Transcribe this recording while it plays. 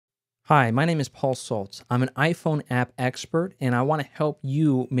Hi, my name is Paul Soltz. I'm an iPhone app expert, and I want to help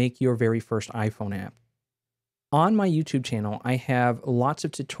you make your very first iPhone app. On my YouTube channel, I have lots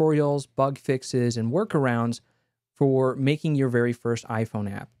of tutorials, bug fixes, and workarounds for making your very first iPhone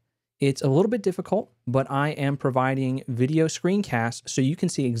app. It's a little bit difficult, but I am providing video screencasts so you can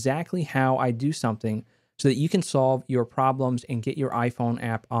see exactly how I do something so that you can solve your problems and get your iPhone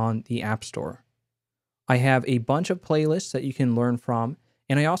app on the App Store. I have a bunch of playlists that you can learn from,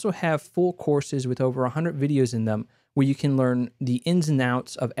 and I also have full courses with over 100 videos in them where you can learn the ins and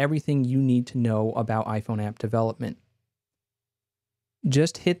outs of everything you need to know about iPhone app development.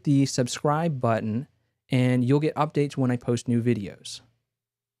 Just hit the subscribe button and you'll get updates when I post new videos.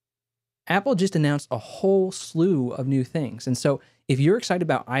 Apple just announced a whole slew of new things. And so if you're excited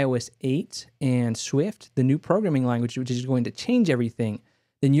about iOS 8 and Swift, the new programming language, which is going to change everything,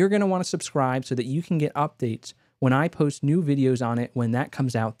 then you're going to want to subscribe so that you can get updates when I post new videos on it when that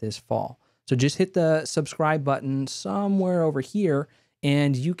comes out this fall. So just hit the subscribe button somewhere over here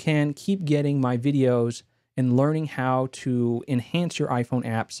and you can keep getting my videos and learning how to enhance your iPhone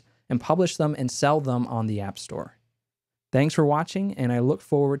apps and publish them and sell them on the App Store. Thanks for watching, and I look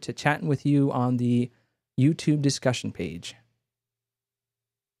forward to chatting with you on the YouTube discussion page.